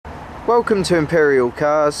Welcome to Imperial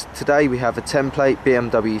Cars. Today we have a template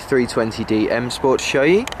BMW 320d M Sport to show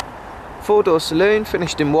you. 4-door saloon,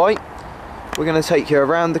 finished in white. We're going to take you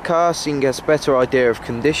around the car so you can get a better idea of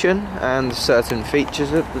condition and certain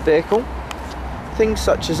features of the vehicle. Things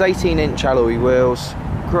such as 18-inch alloy wheels,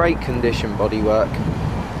 great condition bodywork.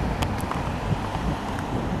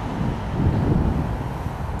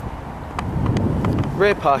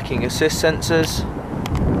 Rear parking assist sensors.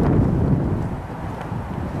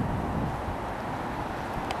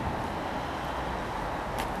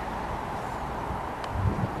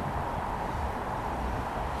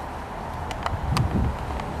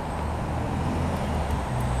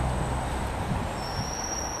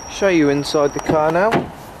 Show you inside the car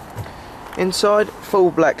now. Inside,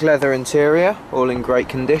 full black leather interior, all in great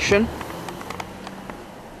condition.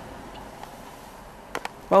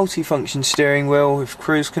 Multi-function steering wheel with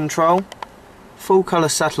cruise control. Full colour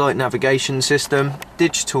satellite navigation system,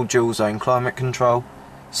 digital dual zone climate control,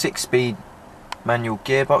 6-speed manual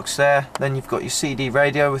gearbox there. Then you've got your CD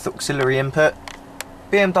radio with auxiliary input.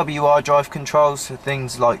 BMW iDrive controls for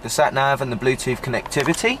things like the sat-nav and the Bluetooth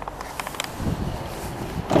connectivity.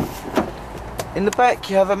 In the back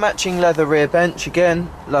you have a matching leather rear bench, again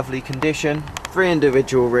lovely condition, 3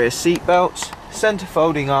 individual rear seat belts, centre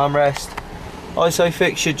folding armrest,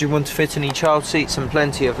 ISOFIX should you want to fit any child seats, and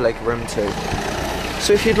plenty of leg room too.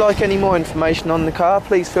 So if you'd like any more information on the car,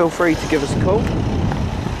 please feel free to give us a call.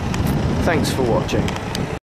 Thanks for watching.